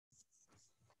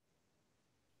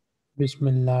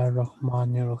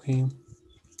Bismillahirrahmanirrahim.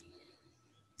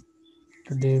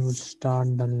 Today we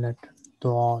start the letter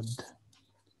Dod.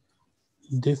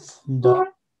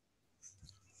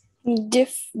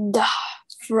 Dif-dah,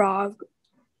 frog.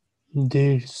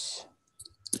 Dirs,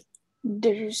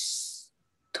 There's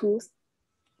tooth.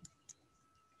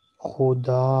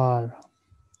 Khudar.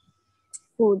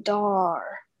 Khudar,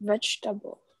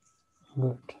 vegetable.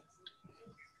 Good.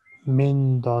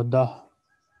 Min Dada.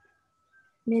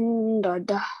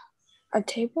 Mindadah, a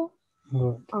table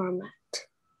Good. or a mat?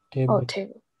 Table.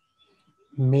 Table.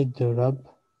 Midrab.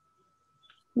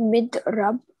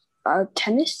 Midrab,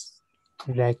 tennis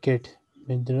Racket.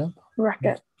 Midrab.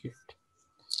 racket. Racket.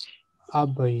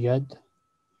 Abayad.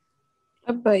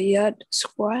 Abayad,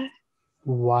 square.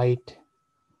 White.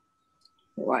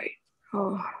 White.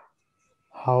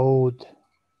 Haud.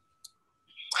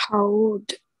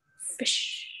 Haud,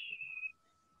 fish.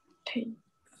 Tin.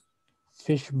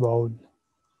 Fish bowl.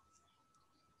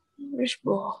 Fish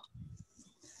ball.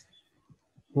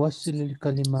 Wasil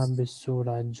kalima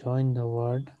bisura. Join the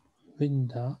word with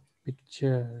the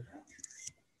picture.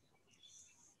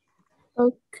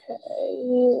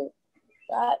 Okay,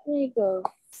 let me go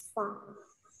find.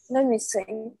 Let me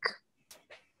think.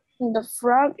 The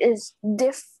frog is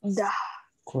dif-dah.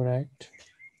 Correct.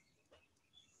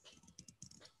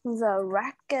 The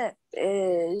racket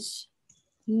is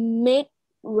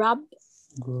midrab.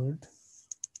 Good.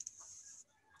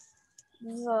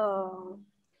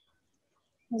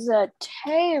 The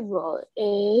table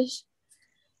is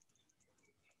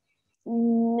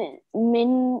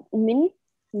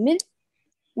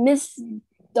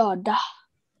misdada.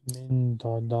 Min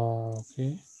Dada.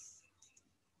 Okay.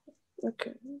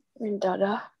 Okay,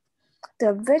 mindada.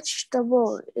 The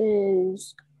vegetable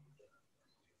is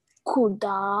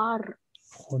khudar.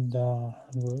 Khuda.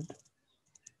 Good.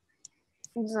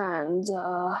 Then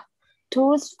the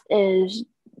tooth is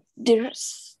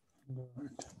dirs.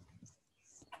 Good.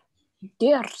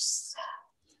 Dirs.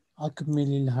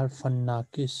 Akmilil harfan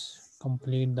nakis.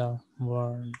 Complete the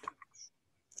word.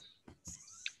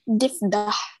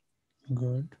 Difdah.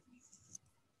 Good.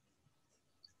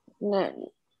 Then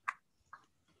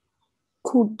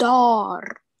khudar.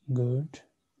 Good.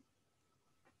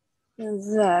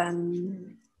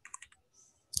 Then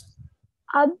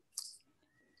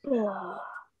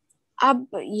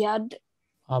abyad.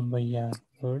 Abaya.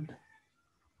 Good.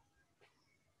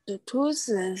 The tooth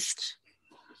is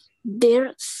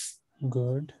dirs.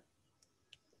 Good.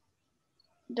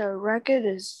 The racket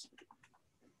is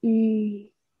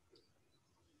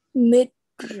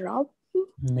midrab.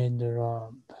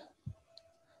 Midrab.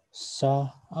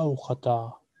 Sa aw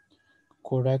khata.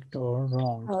 Correct or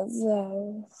wrong?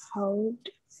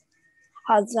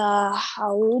 Hadha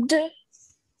haud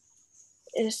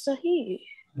is sahih.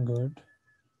 Good.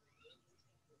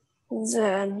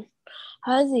 Then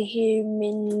hadhihi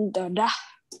mindadah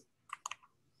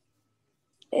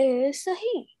is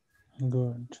sahih.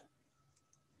 Good.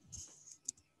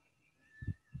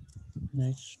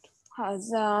 Next.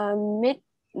 Hadha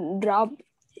midrab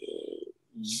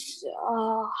is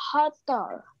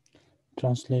hatar.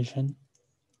 Translation.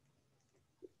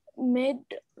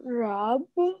 Midrab.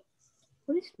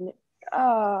 What is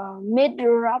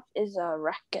midrab is a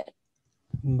racket.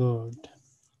 Good.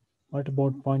 What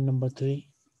about point number 3?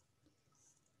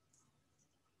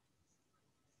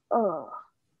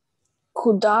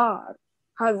 Khudar.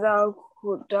 Hadha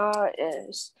khudar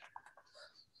is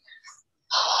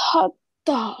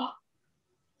hata.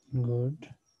 Good.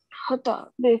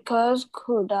 Hata, because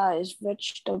khuda is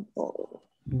vegetable.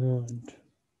 Good.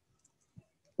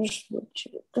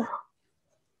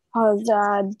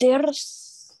 Hadha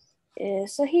dirs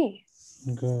is sahih.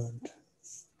 Good.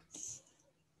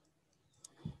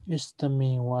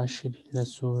 Istami washiri la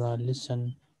surah.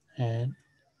 Listen and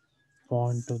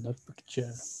point to the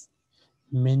picture.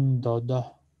 Min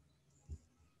dada.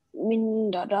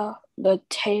 Mindada, the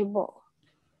table.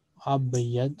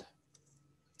 Abyad.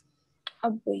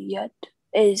 Abyad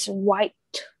is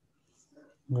white.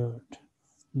 Good.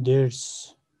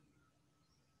 Dirs.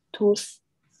 Tooth.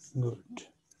 Good.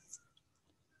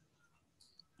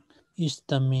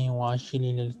 Istami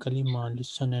washili lil kalima.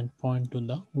 Listen and point to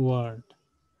the word.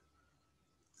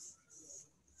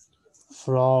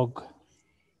 Frog.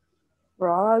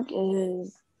 Frog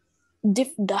is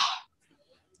difdah.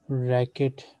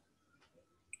 Racket.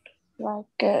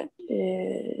 Racket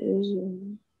is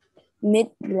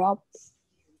midrab.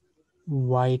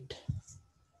 White.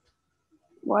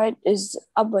 White is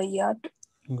abayad.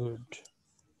 Good.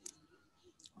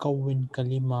 Kawin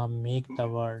kalima. Make the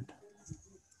word.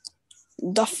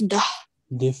 Dafdah.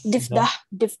 Difdah. Difdah.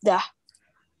 Difdah.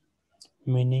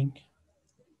 Meaning.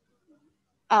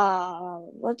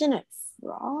 Wasn't it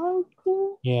frog?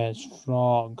 Yes,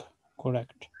 frog.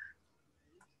 Correct.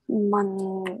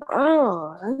 Man,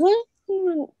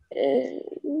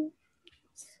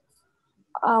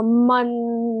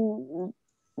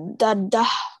 mandada,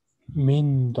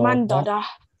 Min doda. mandada,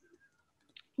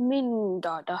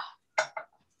 mindada.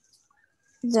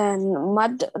 Then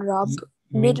madrab,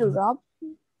 midrab,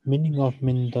 Meaning of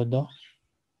min doda.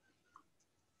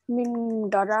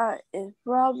 mindada is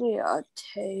probably a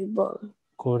table.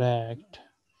 Correct.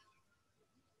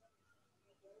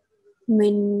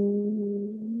 Midrab,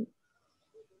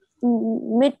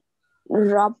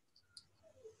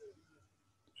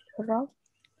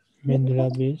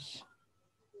 Midrab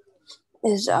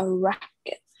is a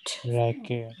racket.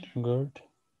 racket. Good.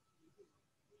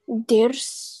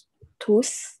 There's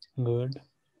tooth. Good.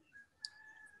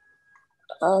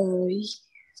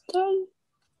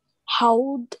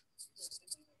 Howd,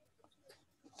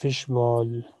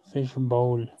 Fishball.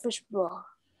 Fishbowl. fishbowl.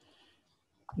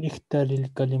 اختر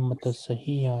الكلمة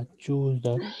الصحيحة. Choose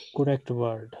the correct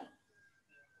word.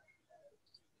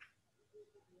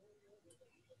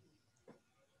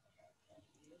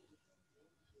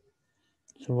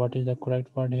 So what is the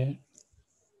correct word here?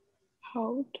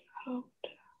 Howd.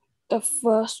 The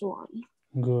first one.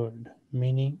 Good.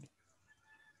 Meaning?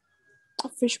 A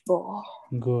fishbowl.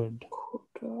 Good.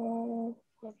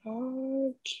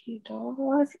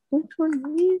 Which one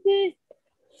is it?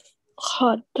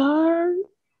 Khadar.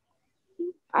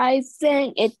 I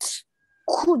think it's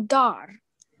Khudar.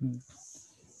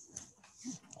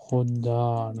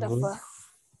 Khudar. The Good.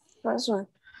 first one.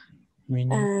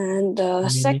 Meaning? And the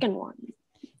second one.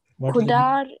 What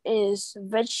Khudar is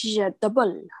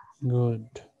vegetable.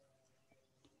 Good.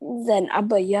 Then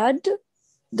abayad,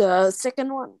 the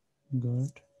second one.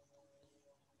 Good.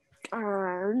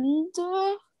 And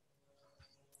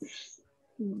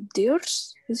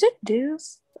deers. Is it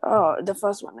deers? Oh, the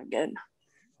first one again.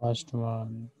 First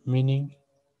one. Meaning?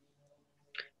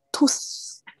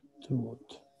 Tooth.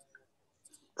 Tooth.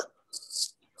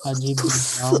 Ajib bin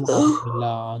Naam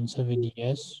Abdullah. Answer with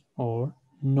yes or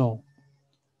no.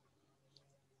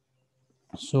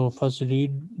 So first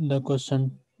read the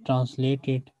question, translate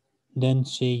it, then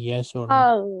say yes or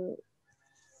no.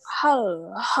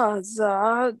 هل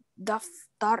هذا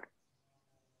دفتر?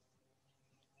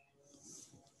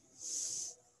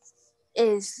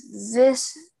 Is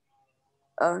this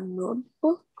a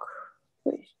notebook?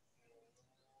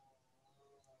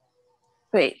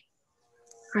 Wait.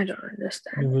 I don't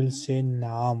understand. You will say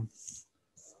naam.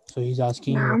 So he's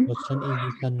asking you a question, is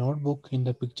this a notebook? In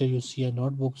the picture you see a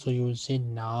notebook, so you will say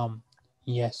naam.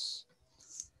 Yes.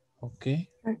 Okay.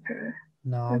 Okay.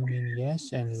 Naam mean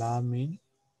yes and la mean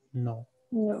no.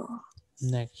 No.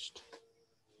 Next.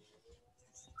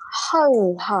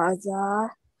 هل هذا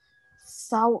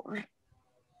ثور?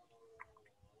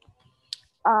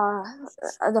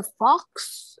 The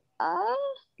fox.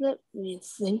 Let me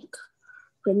think.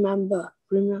 Remember.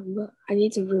 I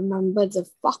need to remember the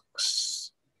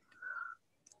fox.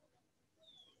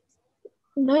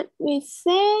 Let me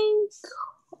think.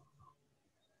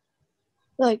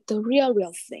 Like the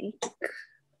real thing.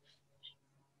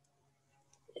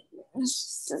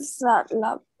 It's not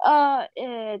la.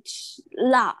 It's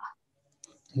la.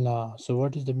 La. So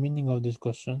what is the meaning of this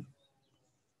question?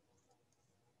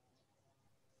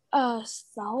 Thor.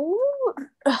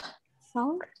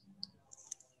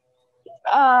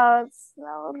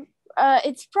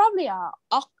 It's probably a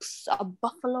ox, a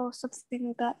buffalo, something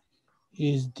like that.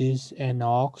 Is this an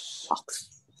ox?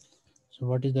 Ox. So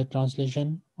what is the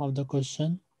translation of the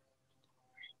question?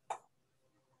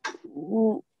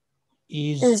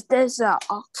 Is this an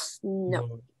ox? No.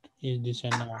 Good. Is this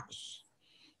an ox?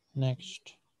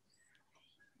 Next.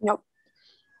 Nope.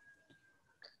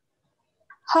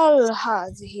 هل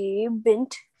هذه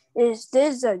بنت? Is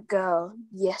this a girl?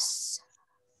 Yes.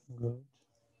 Good.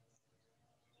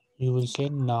 You will say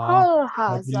naam.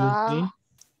 هل What will you هذا?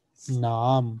 say?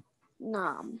 Naam.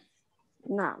 نعم.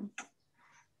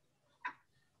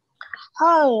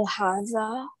 هل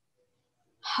هذا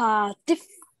هاتف?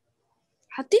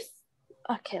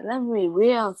 Okay, let me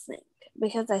real think,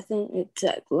 because I think it's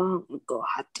like long ago.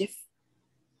 Hatif,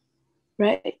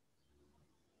 right?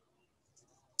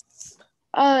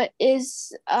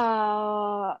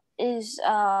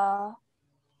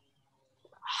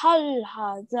 هل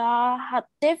هذا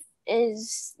هاتف?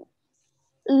 Is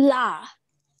la.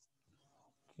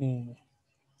 Okay.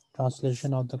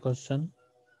 Translation of the question.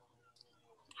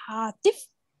 Hatif.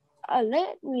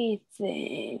 Let me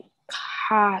think.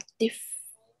 Hatif.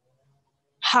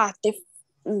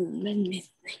 Let me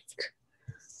think.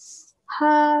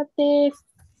 Hatif.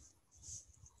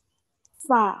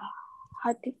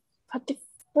 Hatif. Hatif.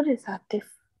 What is Hatif?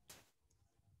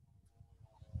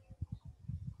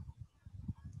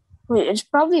 Wait, it's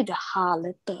probably the Ha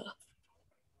letter.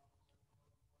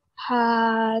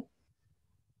 Hatif.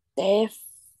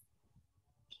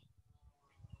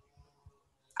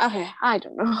 Okay, I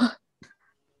don't know.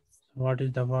 What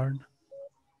is the word?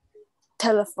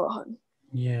 Telephone.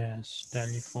 Yes,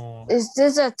 telephone. Is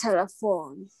this a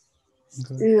telephone?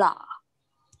 Good. La.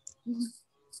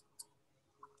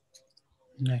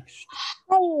 Next.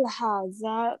 هل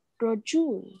هذا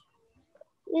رجل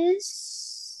is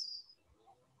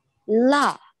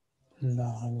La.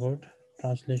 La. Good.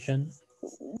 Translation.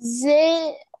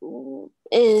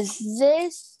 Is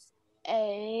this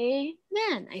a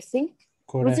man? I think.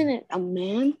 Correct. Wasn't it a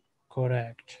man?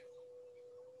 Correct.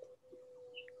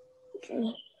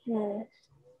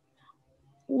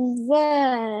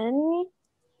 Then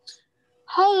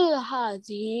هل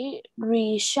هذه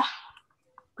ريشة؟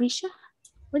 ريشة?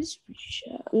 What is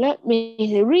ريشة? Let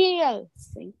me real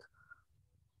think.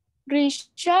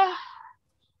 ريشة,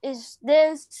 is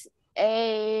this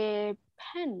a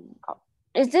pen?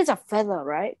 Is this a feather,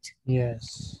 right?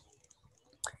 Yes.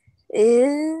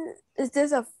 Is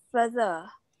this a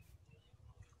feather?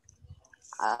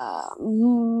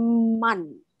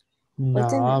 Man.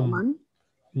 What's in it? Naam. Man?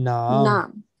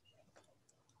 Naam.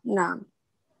 Nam.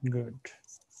 Good.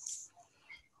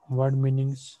 Word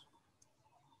meanings.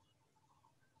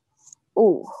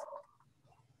 Oh.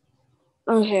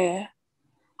 Okay.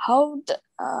 How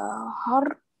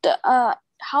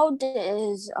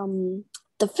is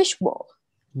the fishbowl?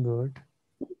 Good.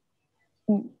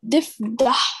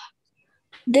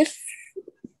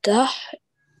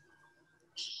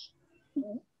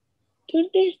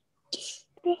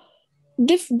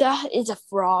 Difdah is a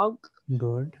frog.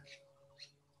 Good.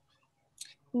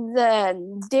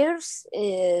 Then there's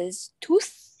is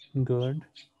tooth. Good.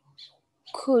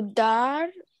 Kudar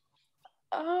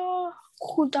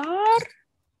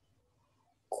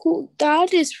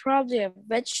is probably a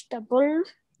vegetable.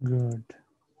 Good.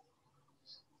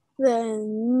 Then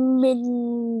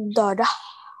mindada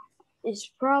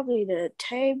is probably the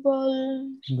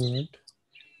table. Good.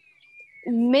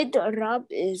 Midrab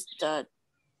is the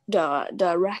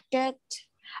racket.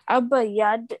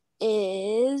 Abayad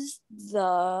is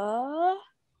the,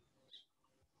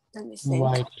 let me think.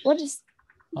 White. What is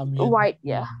white?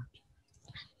 Yeah.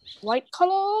 White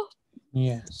color?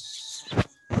 Yes.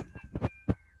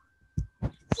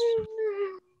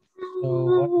 So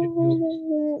what did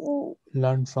you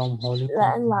learn from Holy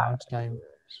Quran last time?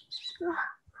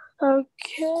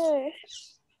 Okay.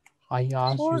 I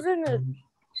asked Wasn't you it? to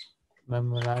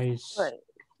memorize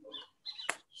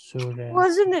Surah.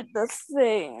 Wasn't it the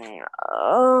thing?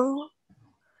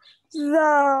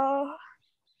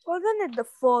 Wasn't it the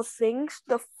four things?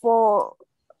 The four,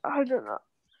 I don't know.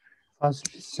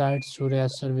 First recite Surah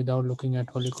Asr without looking at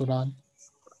Holy Quran.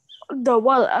 The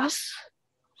walas.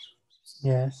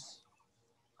 Yes.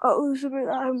 أعوذ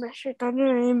بالله من الشيطان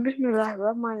الرجيم بسم الله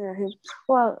الرحمن الرحيم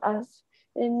والعصر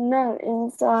إن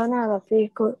الإنسان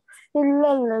لفي خسر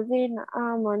إلا الذين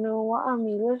آمنوا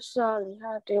وعملوا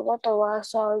الصالحات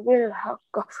وتواصوا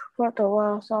بالحق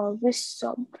وتواصوا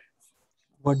بالصبر.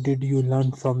 What did you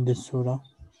learn from this surah?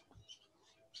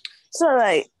 So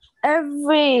like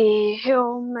every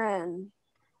human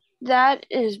that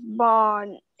is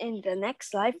born in the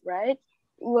next life, right,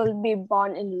 will be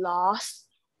born in loss.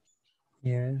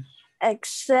 Yes.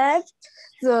 Except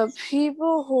the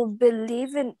people who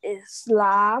believe in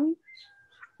Islam,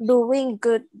 doing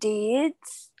good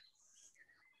deeds,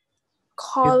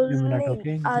 calling Give me a minute,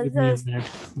 okay? others.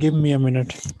 Give me a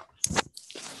minute.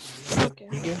 Okay.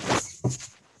 Okay.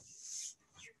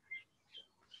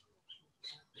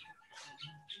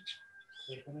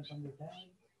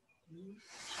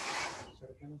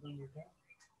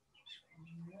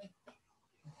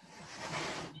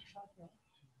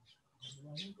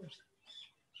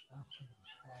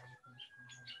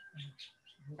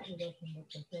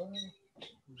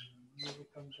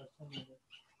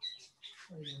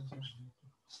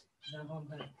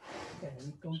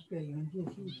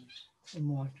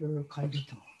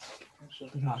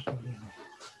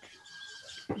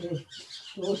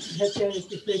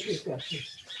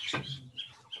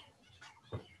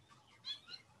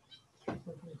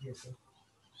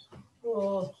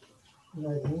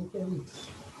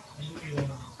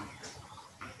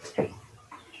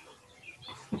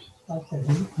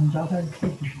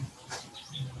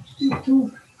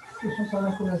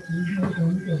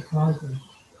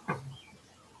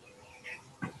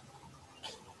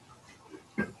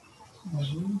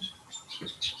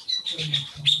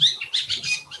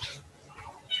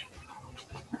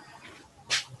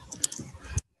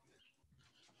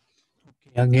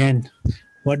 Again,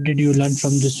 what did you learn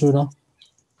from this surah?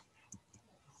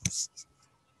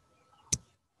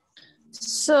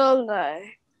 So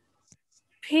like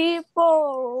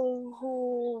people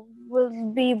who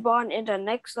will be born in the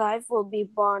next life will be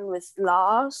born with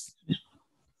loss,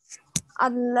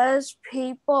 unless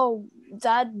people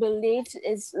that believe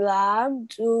Islam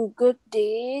do good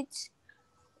deeds,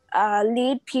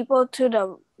 lead people to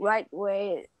the right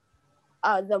way,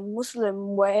 the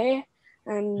Muslim way,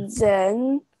 and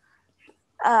then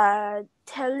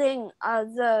telling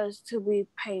others to be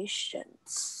patient.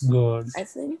 Good. I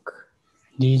think.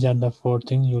 These are the 4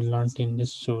 things you learned in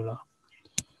this surah.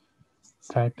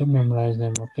 Try to memorize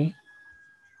them, okay?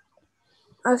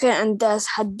 Okay, and there's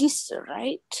hadith,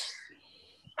 right?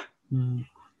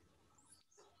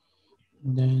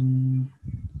 Then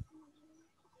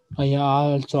I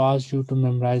also asked you to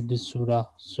memorize this surah,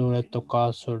 Surah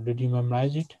Tokasur. Did you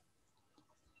memorize it?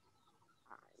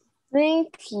 I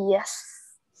think yes.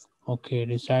 Okay,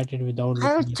 recite it without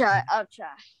I'll looking. try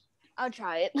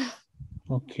it.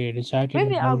 Okay, recite it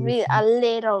Maybe without I'll be looking. a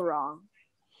little wrong.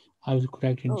 I will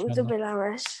correct inshallah.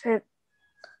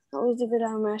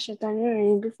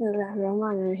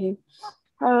 Bismillahirrahmanirrahim.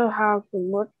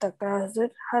 ألهاكم التكاثر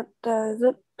حتى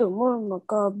زرتم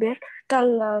المقابر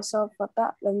كلا سوف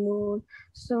تعلمون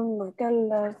ثم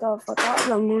كلا سوف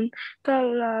تعلمون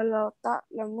كلا لو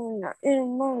تعلمون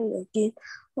علم اليقين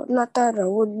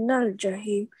لترون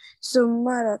الجحيم ثم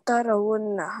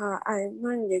لترونها عين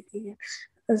اليقين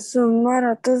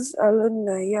ثم لتسألن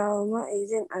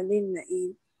يومئذ عن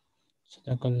النعيم.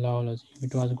 Sadaqallahu al-Azim.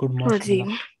 It was good,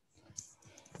 mashallah.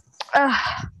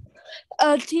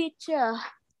 A teacher.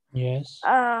 Yes.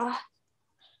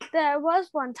 There was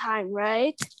one time,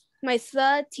 right? My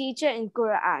third teacher in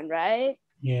Quran, right?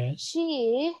 Yes.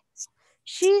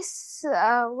 She's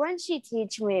when she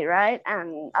teach me, right,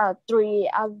 and three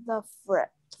other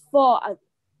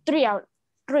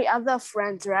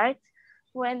friends, right?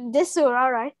 When this surah,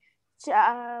 right?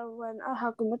 When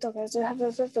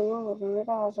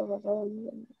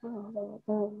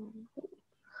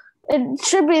it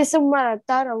should be somewhere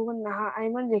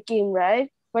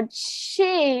right? But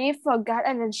she forgot,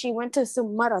 and then she went to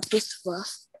Sumaratus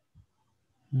first.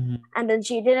 And then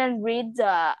she didn't read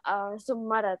the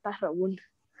Sumara Tahrawun.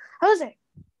 I was like,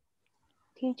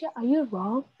 teacher, are you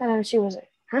wrong? And then she was like,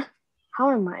 huh?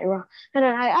 How am I wrong? And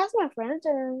then I asked my friends,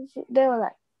 and they were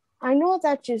like, I know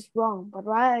that she's wrong, but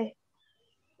why?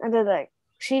 And they're like,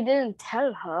 she didn't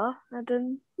tell her. And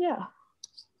then, yeah.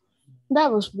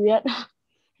 That was weird.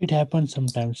 It happens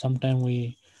sometimes. Sometimes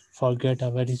we forget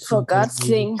a very simple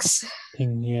thing.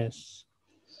 Yes.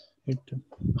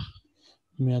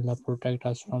 May Allah protect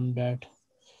us from that.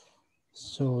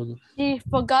 So she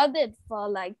forgot it for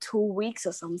like 2 weeks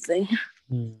or something.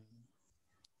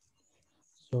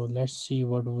 So let's see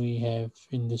what we have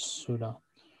in this surah.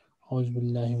 In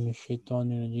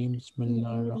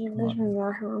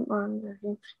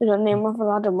the name of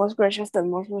Allah, the most gracious, the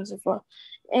most merciful.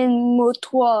 In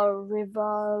mutual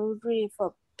rivalry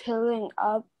for piling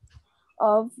up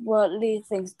of worldly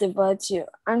things divides you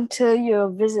until you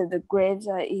visit the graves,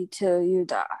 i.e. till you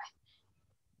die.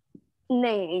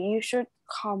 Nay,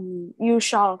 you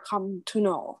shall come to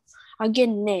know.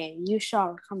 Again, nay, you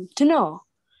shall come to know.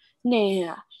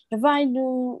 Nay, if I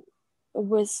knew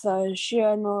with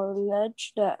sheer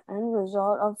knowledge the end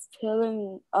result of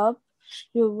filling up,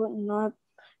 you would not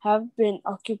have been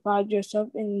occupied yourself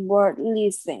in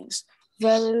worldly things.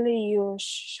 Verily, you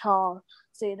shall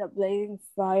see the blazing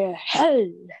fire, hell,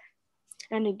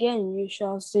 and again you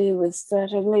shall see with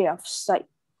certainty of sight.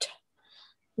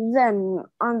 Then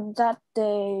on that day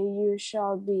you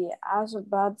shall be as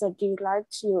about the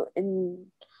delights you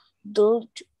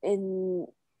indulge in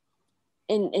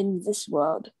this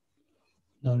world.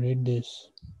 Now read this.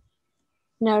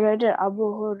 Narrated Abu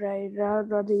Hurairah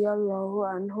radiyallahu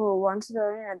anhu, once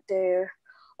during a day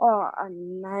or a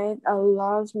night,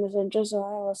 Allah's Messenger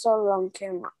sallallahu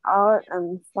came out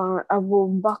and found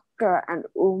Abu Bakr and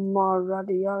Umar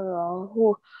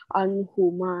radiyallahu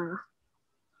anhuma.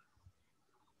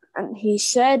 And he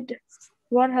said,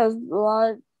 what has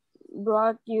brought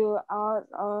you out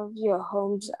of your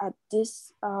homes at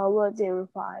this hour? They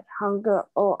replied, hunger,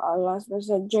 O Allah's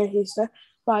Messenger. He said,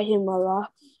 by him Allah,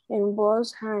 in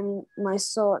both hand my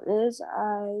soul is,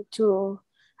 I too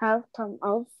have come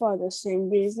out for the same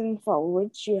reason for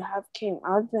which you have came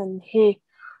out. And he,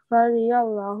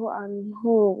 radiyallahu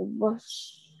anhu,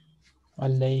 was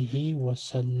Alayhi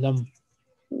wasallam.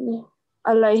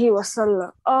 Alayhi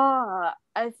wasallam. Oh,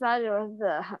 I thought it was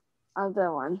the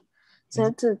other one.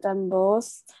 Said to them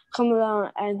both, come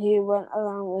along, and he went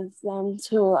along with them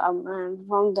to a man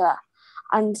from the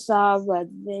Ansar, but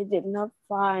they did not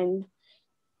find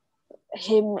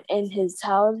him in his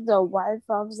house. The wife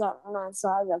of Zalman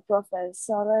saw the Prophet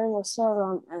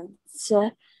ﷺ and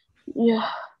said, You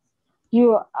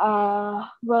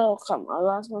are welcome.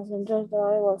 Allah's Messenger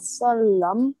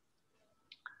ﷺ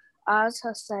asked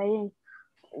her, saying,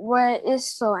 Where is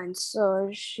so and so?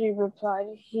 She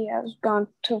replied, He has gone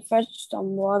to fetch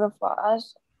some water for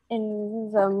us.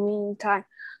 In the meantime,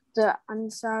 the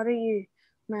Ansari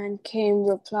man came,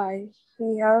 replied,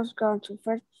 He has gone to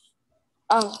fetch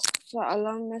us. So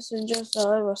Allah's Messenger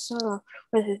ﷺ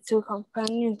with his two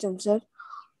companions and said,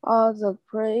 All the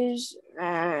praise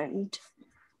and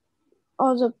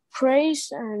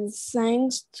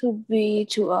thanks to be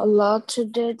to Allah.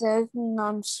 Today there is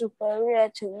none superior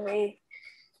to me.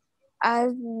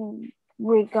 As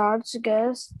regards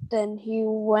guests, then he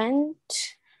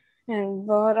went and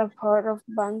bought a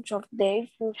bunch of date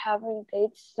fruit, having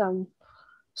dates, some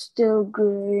still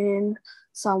green,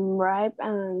 some ripe,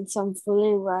 and some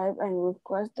fully ripe, and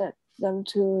requested them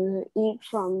to eat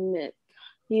from it.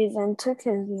 He then took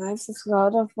his knife to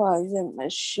slaughter for them a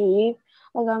sheep.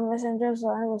 Allah's Messenger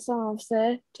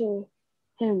said to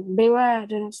him, Beware,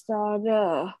 do not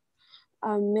slaughter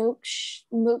a milk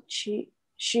sheep.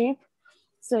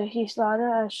 So he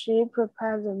slaughtered a sheep,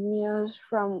 prepared the meals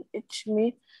from its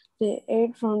meat. They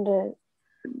ate from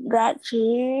that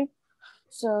sheep.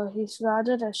 So he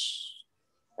slaughtered a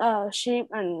sheep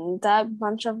and that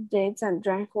bunch of dates and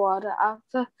drank water.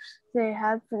 After they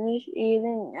had finished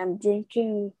eating and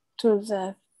drinking to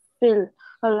the fill,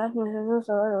 Allah's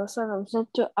Messenger said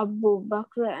to Abu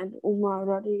Bakr and Umar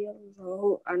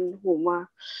radiallahu anhuma,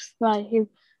 by him,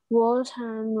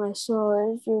 wartime, my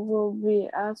souls, you will be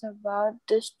asked about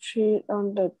this tree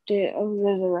on the day of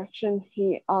resurrection.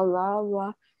 He,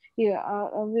 Allah, you are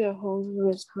out of your homes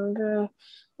with hunger,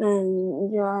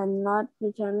 and you are not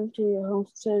returning to your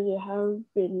homes till you have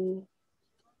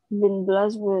been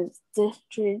blessed with this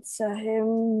treat. Sahih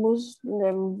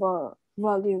Muslim,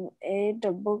 Volume 8,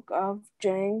 the Book of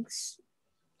Drinks,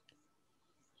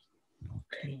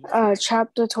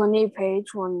 Chapter 20,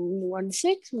 page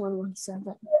 116,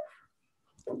 117.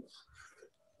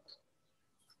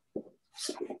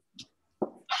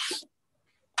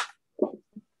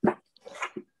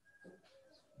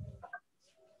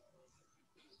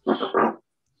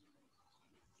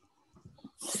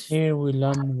 Here we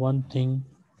learn one thing,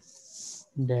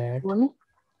 that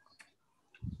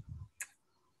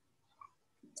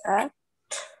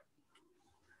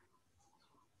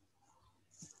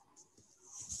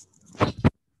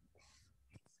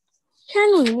Can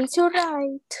we need to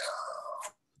write?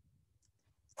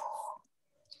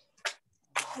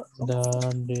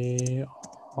 the day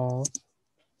of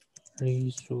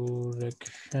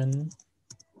resurrection.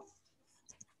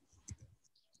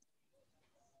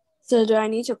 So do I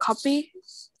need to copy?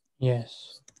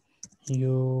 Yes,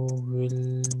 you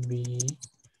will be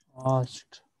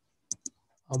asked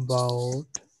about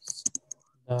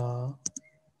the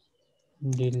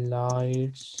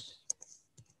delights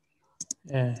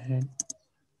and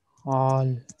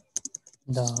all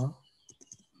the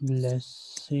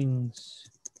blessings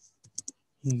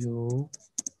you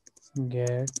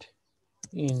get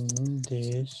in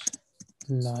this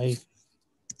life.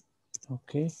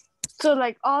 Okay. So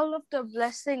like all of the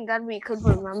blessing that we could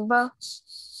remember.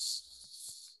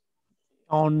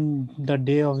 On the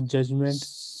day of judgment,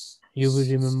 you will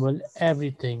remember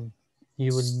everything.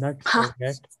 You will not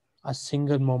forget a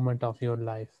single moment of your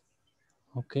life.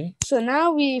 Okay. So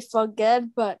now we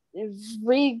forget, but if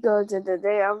we go to the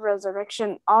day of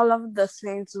resurrection, all of the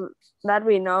things that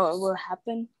we know will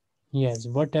happen. Yes,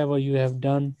 whatever you have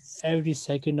done, every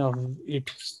second of it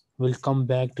will come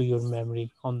back to your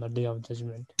memory on the day of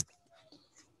judgment.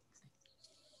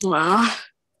 Wow.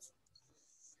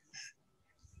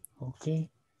 Okay.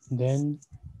 Then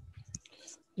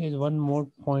there's one more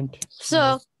point.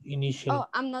 So initial. Oh,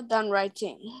 I'm not done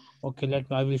writing. Okay,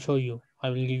 I will show you. I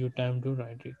will give you time to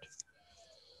write it.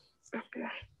 Okay.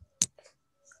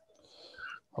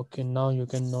 Okay, now you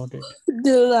can note it.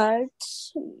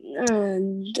 Delights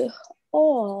and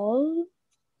all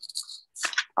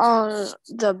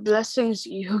the blessings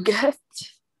you get.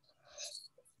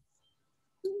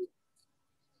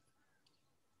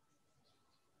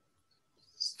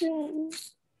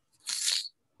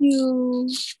 You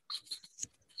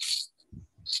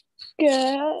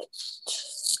get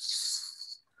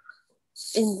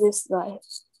in this life.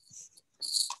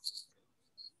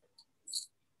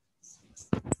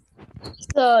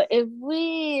 So if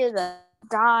we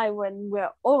die when we're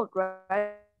old,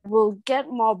 right, we'll get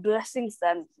more blessings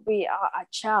than we are a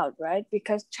child, right?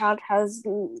 Because child has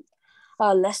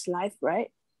less life,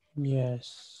 right?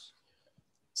 Yes.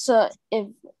 So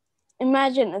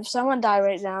imagine if someone died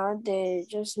right now, they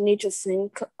just need to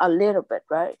think a little bit,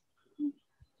 right?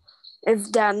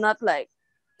 If they're not like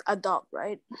a dog,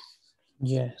 right?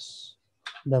 Yes.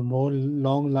 The more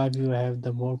long life you have,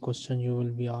 the more question you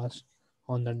will be asked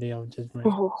on the day of judgment.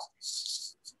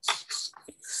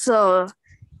 So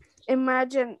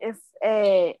imagine if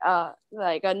a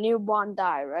like a newborn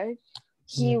die, right?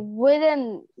 He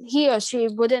or she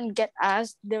wouldn't get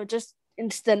asked, they'll just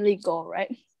instantly go,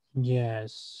 right?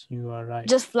 Yes, you are right.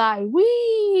 Just fly,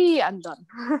 wee, and done.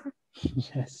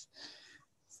 Yes.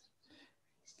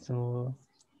 So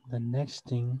the next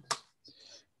thing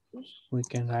we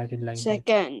can write it like that.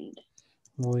 Second.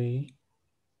 We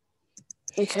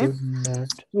Okay. should not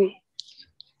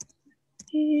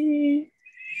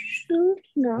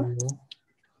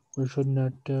we should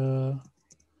not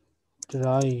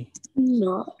try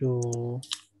to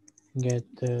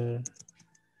gather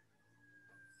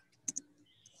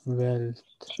wealth.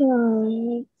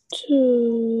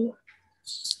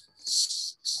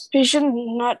 We should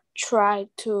not try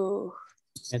to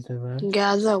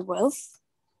gather wealth.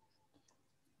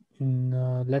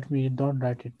 Let me don't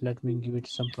write it. Let me give it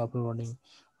some proper wording.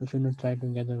 We should not try to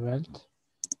gather wealth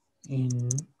in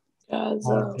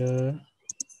order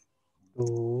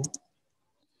to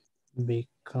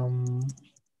become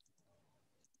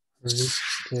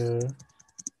richer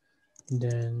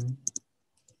than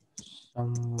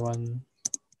someone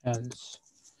else.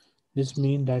 This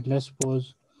means that let's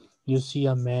suppose you see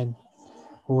a man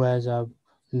who has a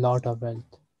lot of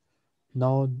wealth.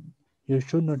 Now you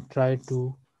should not try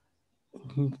to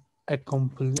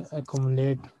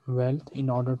accumulate wealth in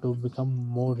order to become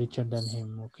more richer than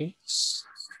him. Okay,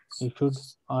 you should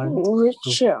earn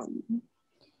richer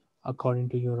according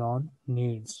to your own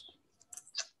needs.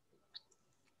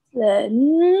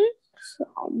 Then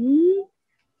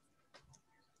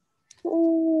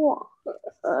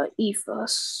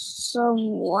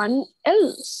someone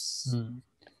else.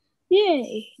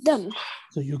 Yay, done.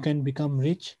 So you can become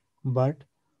rich, but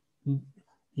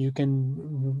you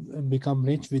can become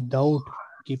rich without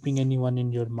keeping anyone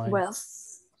in your mind.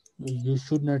 Wealth. You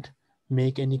should not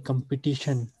make any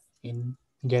competition in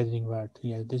gathering wealth.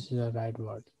 Yes, this is the right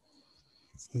word.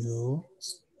 You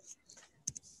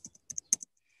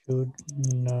should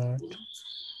not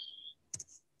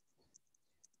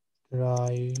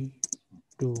try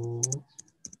to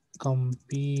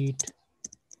compete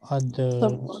others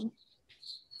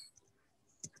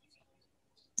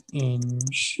in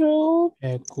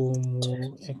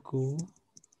accumulating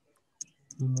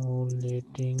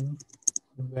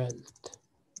wealth.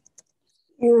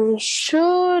 You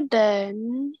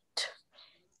shouldn't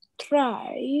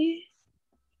try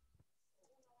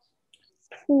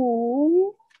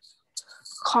to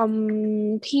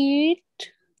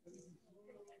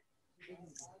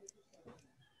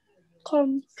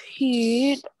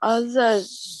compete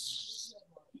others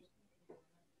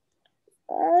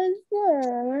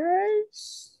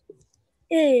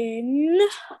in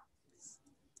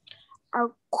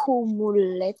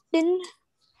accumulating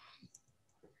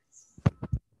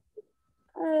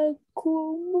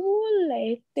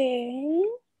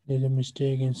There's a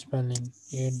mistake in spelling.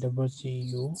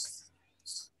 ACCUMULA.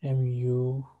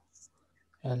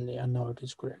 Now it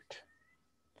is correct.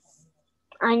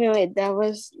 I know it.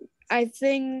 I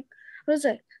think, was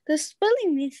it? The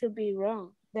spelling needs to be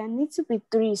wrong. There needs to be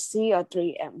 3C or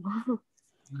 3M.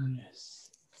 Yes.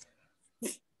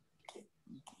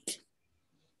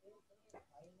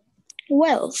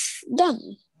 Wealth,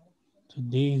 done. So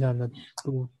these are the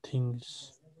two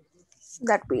things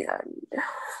that we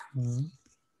learned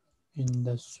in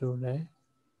the Surah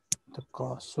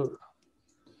Takasur.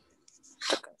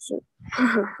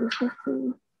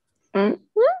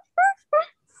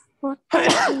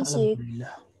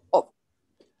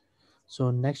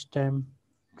 So next time,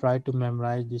 try to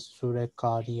memorize this Surah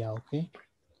Qariya, okay?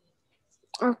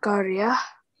 Qariya.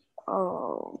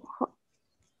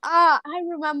 I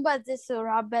remember this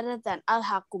surah better than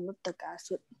Al-Hakum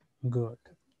Takasur. Good.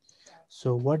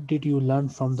 So what did you learn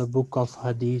from the book of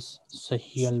Hadith,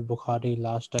 Sahih al-Bukhari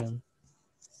last time?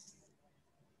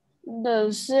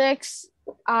 The 6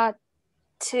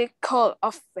 articles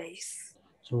of faith.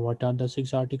 So what are the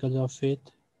 6 articles of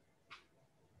faith?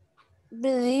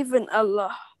 Believe in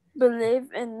Allah.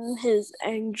 Believe in His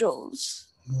angels.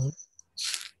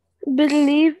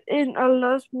 Believe in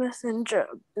Allah's messenger.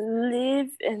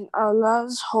 Believe in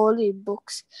Allah's holy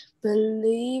books.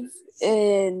 Believe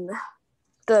in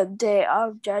the day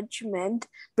of judgment.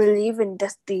 Believe in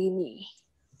destiny.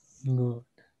 Good.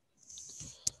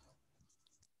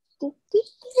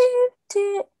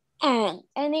 And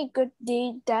any good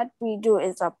deed that we do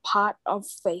is a part of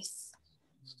faith.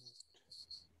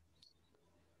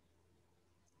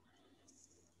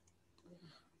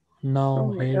 Now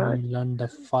Oh my here we God. learn the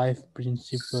 5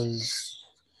 principles.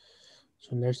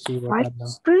 So let's see what are 5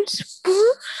 the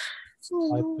principles?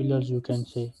 5 pillars you can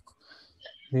say.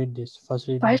 Read this. First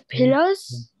read 5 this.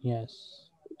 pillars? Yes.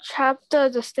 Chapter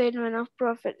The Statement of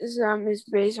Prophet Islam is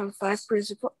based on 5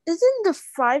 principles. Isn't the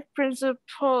 5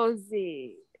 principles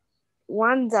the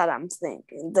one that I'm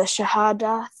thinking? The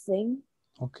Shahada thing?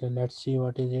 Okay, let's see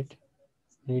what is it.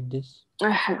 Read this.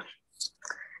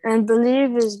 And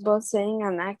belief is both saying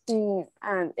and acting,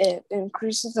 and it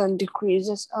increases and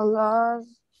decreases. Allah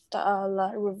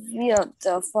Ta'ala revealed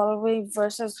the following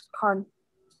verses.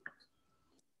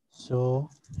 So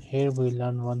here we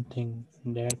learn one thing,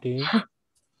 that is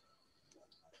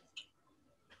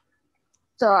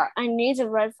So I need to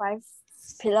write 5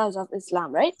 pillars of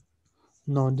Islam, right?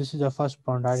 no, this is the first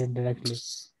point. Write it directly.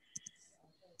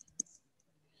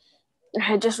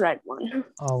 I just write one.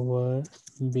 Our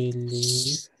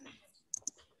belief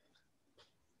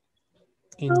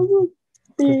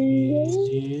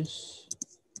increases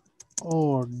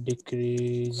or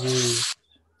decreases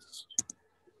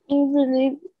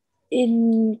Belief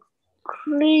with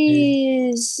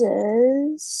increases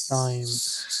time.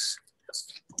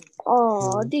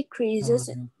 or With decreases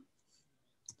time.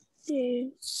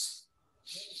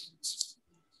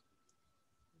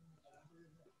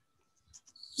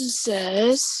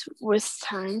 with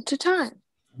time to time.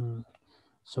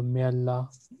 So may Allah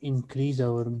increase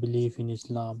our belief in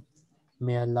Islam.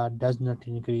 May Allah does not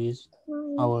increase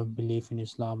our belief in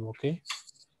Islam. Okay.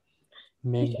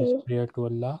 Make this Okay. prayer to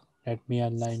Allah that may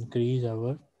Allah increase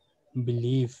our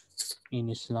belief in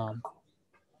Islam.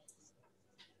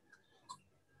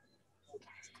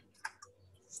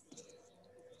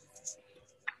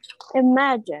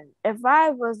 Imagine if I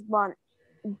was born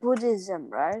Buddhism,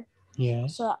 right?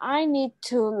 Yes. So I need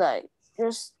to like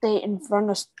just stay in front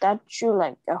of statue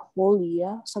like a whole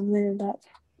year, something like that.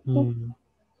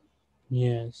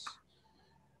 Yes.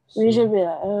 We So, should be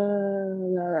like,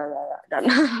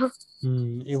 done.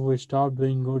 if we stop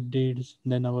doing good deeds,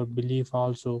 then our belief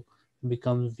also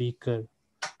becomes weaker.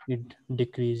 It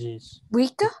decreases.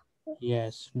 Weaker?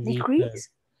 Yes, weaker. Decrease?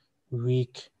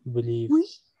 Weak belief. We?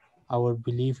 Our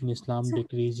belief in Islam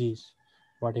decreases.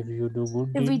 But if you do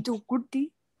good If we deeds, do good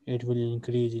deed? it will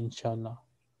increase, inshallah.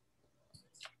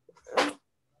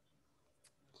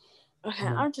 Okay,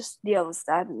 No. I'll just deal with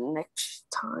that next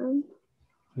time.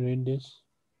 Read this.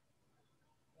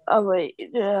 Oh wait,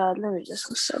 let me just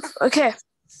go stuff. Okay.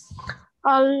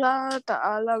 Allah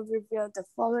Ta'ala revealed the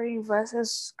following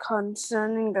verses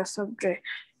concerning the subject,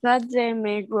 that they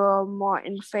may grow more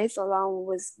in faith along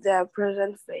with their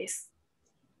present faith.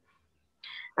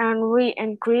 And we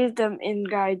increase them in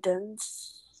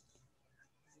guidance.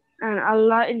 And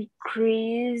Allah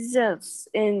increases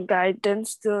in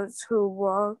guidance those who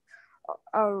walk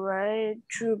aright,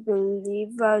 true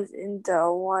believers in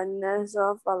the oneness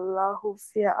of Allah, who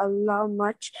fear Allah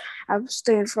much,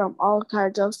 abstain from all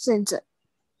kinds of sins,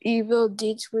 evil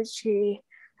deeds which He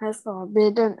has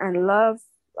forbidden, and love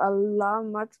Allah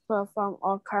much, perform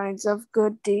all kinds of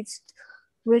good deeds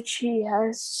which He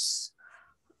has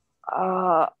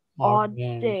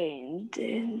ordained.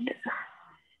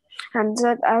 And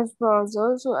that as for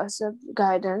those who accept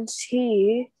guidance,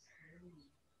 He,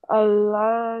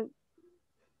 Allah,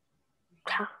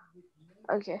 Allah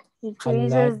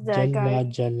increases their Jalla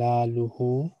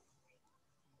Jalaluhu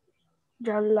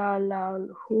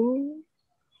Jalaluhu,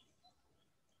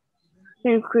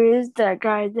 increase their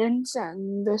guidance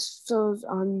and bestows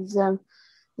on them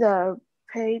the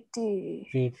piety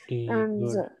Pretty and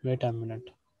good. the Wait a minute.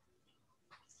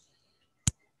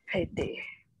 piety.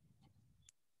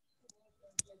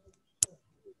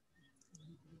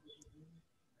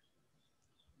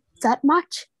 That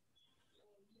much?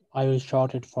 I will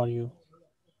short it for you.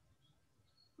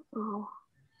 Oh.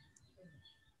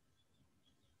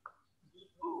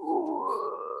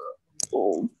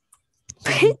 So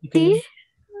Piety? basically,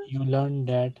 you learn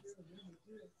that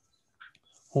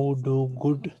who do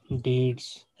good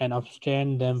deeds and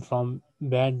abstain them from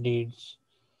bad deeds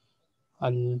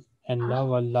and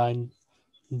love Allah, and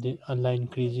Allah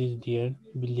increases their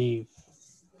belief.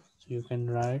 So you can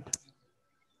write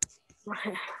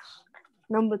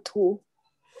Number 2.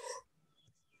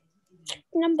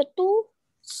 Number 2.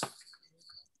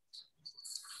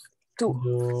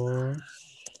 those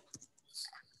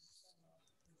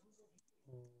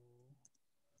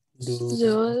do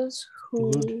Those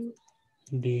good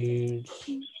deeds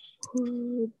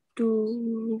who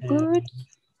do and good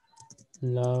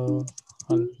love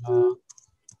Allah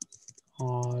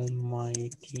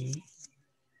Almighty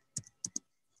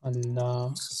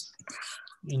Allah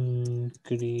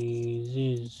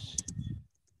increases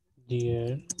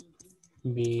their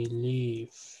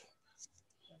belief.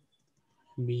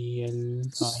 B-L-I.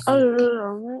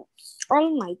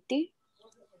 Almighty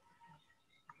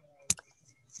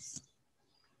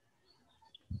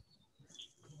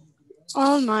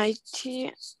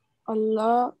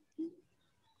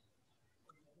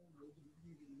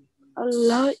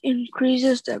Allah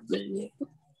increases the belief.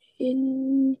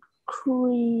 Increases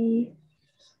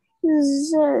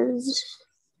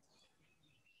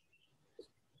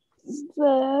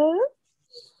the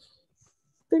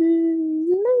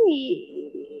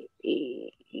belief.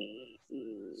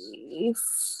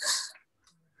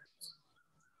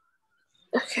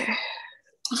 Okay.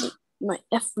 My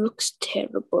F looks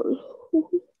terrible.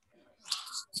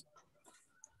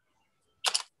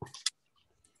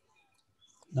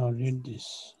 Now read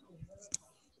this.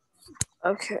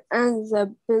 Okay, and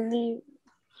the belief,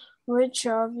 which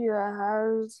of you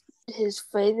has his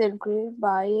faith increased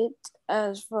by it?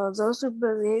 As for those who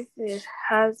believe, it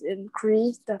has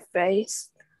increased the faith.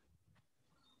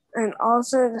 And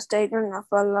also the statement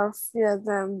of Allah, fear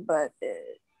them, but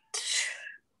it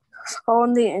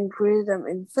only increased them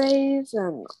in faith.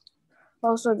 And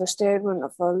also the statement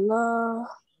of Allah,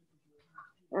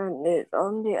 and it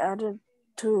only added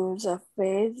to the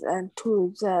faith and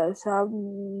to the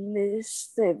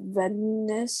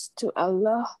submissiveness to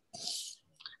Allah,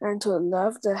 and to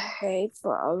love the hate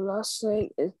for Allah's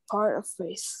sake is part of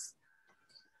faith.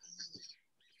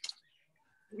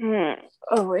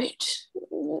 Oh wait,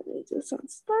 let me do some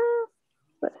stuff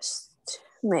first.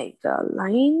 Make a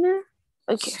line.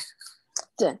 Okay,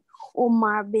 then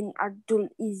Umar bin Abdul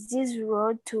Aziz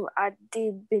wrote to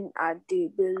Adi bin Adi,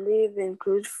 believe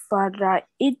includes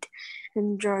Fara'id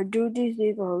and your duties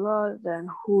with Allah, then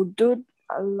hudud,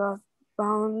 Allah's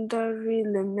boundary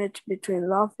limits between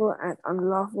lawful and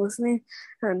unlawful things,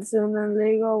 and sunnah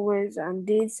legal ways and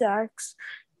deeds acts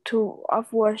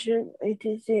of worship,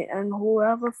 etc. And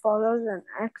whoever follows and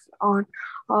acts on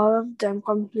all of them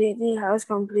completely has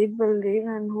complete belief,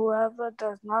 and whoever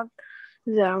does not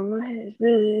them his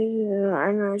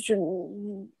belief,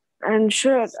 and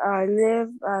should I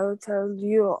live, I will tell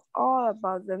you all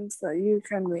about them so you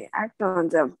can react on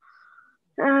them.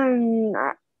 And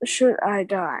should I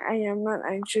die, I am not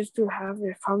anxious to have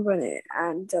your company.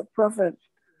 And the Prophet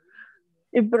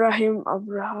Abraham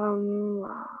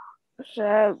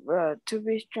said, to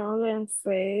be strong in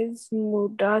faith.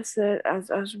 Muda said, as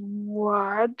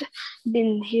Aswad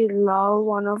bin Hilal,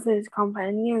 one of his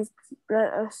companions,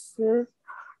 let us sit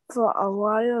for a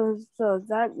while so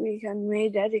that we can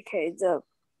rededicate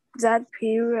that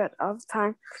period of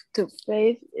time to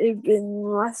faith. Ibn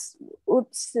Mas'ud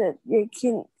said,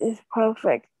 Yakin is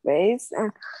perfect faith,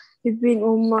 and Ibn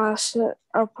Umar said,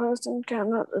 a person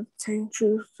cannot attain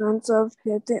true sense of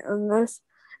piety unless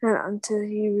and until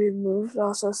he removes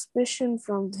all suspicion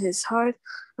from his heart,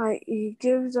 i.e.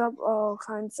 gives up all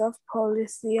kinds of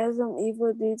polytheism,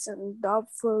 evil deeds, and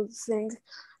doubtful things,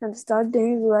 and start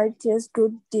doing righteous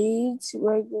good deeds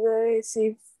regularly.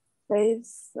 See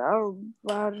Faith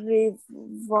al-Bari,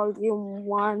 Volume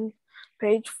 1,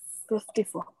 page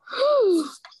 54.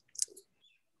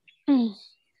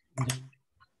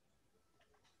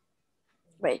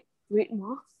 Wait, read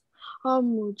more.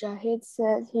 Mujahid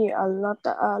said here, Allah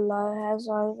Ta'ala has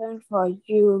ordered for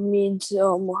you, means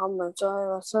Muhammad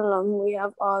Sallallahu Alaihi Wasallam, we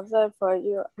have ordered for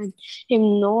you, and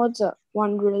him know the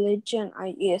one religion,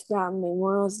 i.e. Islam,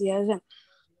 monotheism.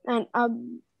 And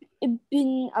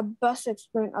Ibn Abbas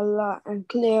explained Allah and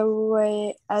clear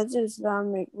way as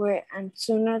Islamic way and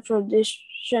Sunnah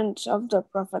traditions of the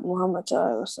Prophet Muhammad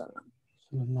Sallallahu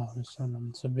Alaihi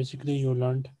Wasallam. So basically you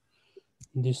learned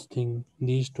this thing,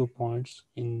 these 2 points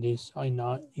in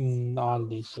all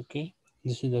this. Okay,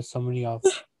 this is the summary of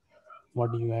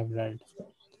what you have read.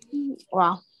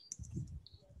 Wow,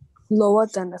 lower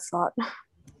than I thought.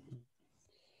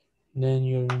 Then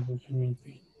your invocation will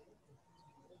be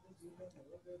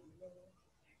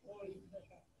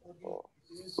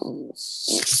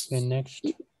okay. Next.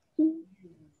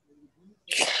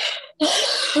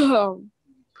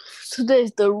 Today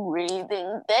is the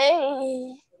reading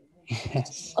day.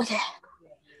 Yes. Okay.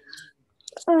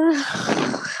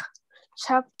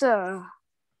 Chapter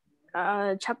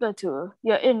 2.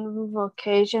 Your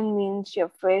invocation means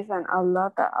your faith in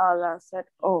Allah Ta'ala said,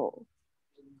 oh,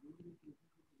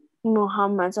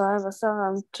 Muhammad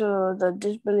Sallallahu to the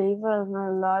disbelievers, my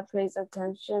Lord pays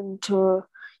attention to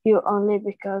you only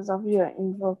because of your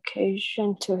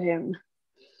invocation to him.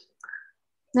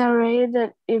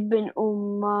 Narrated Ibn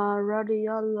Umar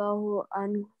radiallahu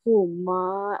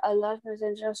anhuma, Allah's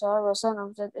Messenger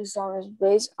sallallahu said Islam is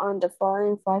based on the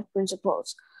following 5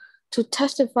 principles. To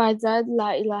testify that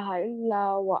La ilaha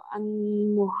illallah wa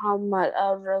an Muhammad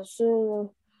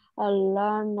al-Rasul,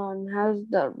 Allah, none has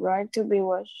the right to be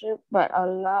worshipped but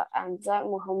Allah, and that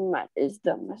Muhammad is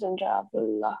the messenger of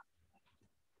Allah.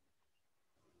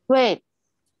 Wait,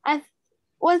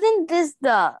 wasn't this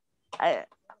the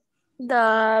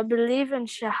belief in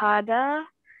Shahada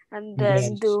and then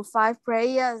Yes. do 5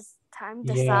 prayers, time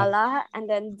the Yeah. Salah, and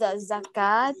then the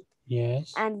Zakat,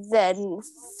 Yes. and then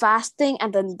fasting,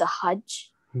 and then the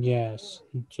Hajj? Yes.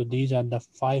 So these are the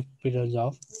 5 pillars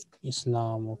of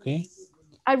Islam. Okay.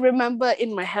 I remember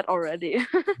in my head already.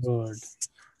 Good.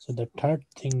 So the third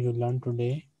thing you learned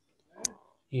today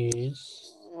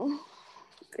is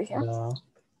Yeah. the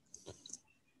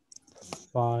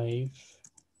 5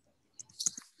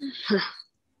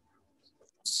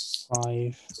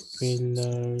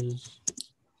 pillars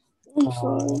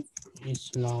of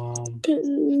Islam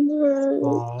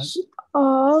Pillars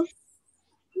of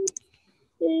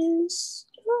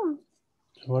Islam.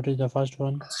 What is the first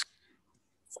one?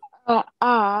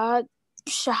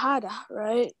 Shahada,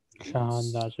 right?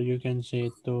 Shahada. So you can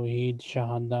say Tawheed,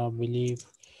 Shahada, belief.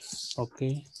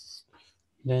 Okay.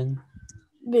 Then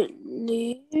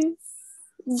Belief.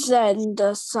 Then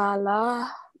the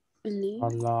Salah. Belief.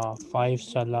 Allah, 5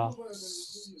 Salah.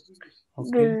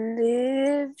 Okay.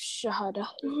 Believe. Shahada.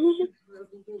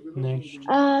 Next.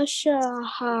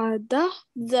 Shahada.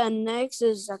 Then next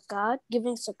is Zakat.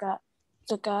 Giving Zakat.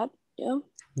 Zakat. Yeah.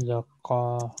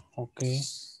 Zakah. Okay.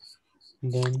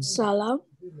 Then Salah.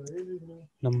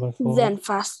 number 4. Then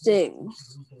fasting.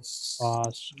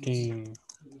 Fasting.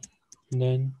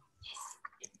 Then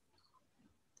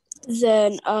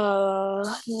Hajj.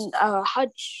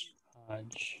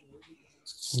 Hajj.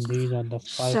 These are the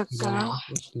 5 pillars of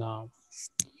Islam.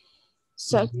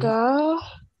 Zakah.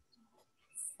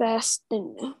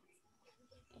 Fasting.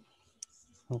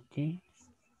 Okay.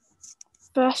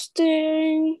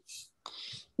 Fasting.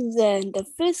 Then the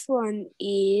fifth one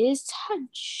is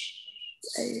Hajj.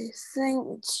 I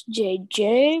think it's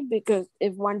JJ because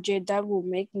if one J, that will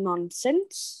make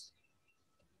nonsense.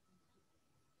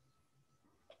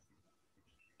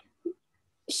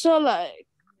 So like,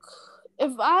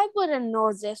 if I wouldn't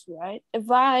know this, right? If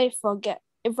I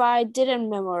didn't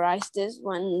memorize this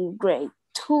one in grade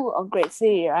 2 or grade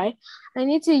 3, right? I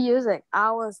need to use like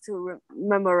hours to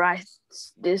memorize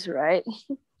this, right?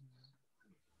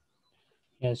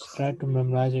 Yes, try to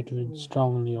memorize it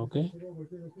strongly, okay?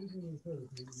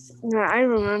 Yeah, I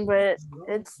remember it.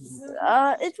 It's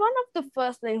one of the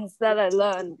first things that I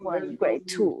learned when grade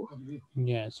 2.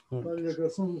 Yes, good.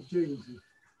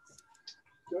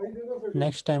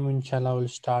 Next time, inshallah, we'll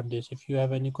start this. If you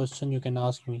have any question, you can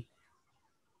ask me.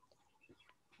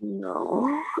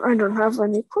 No, I don't have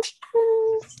any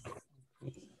questions.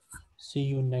 See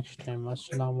you next time.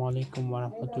 Assalamu alaikum wa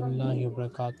rahmatullahi wa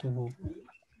barakatuhu.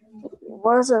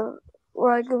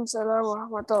 Waalaikum salam wa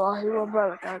rahmatullahi wa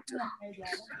barakatuh.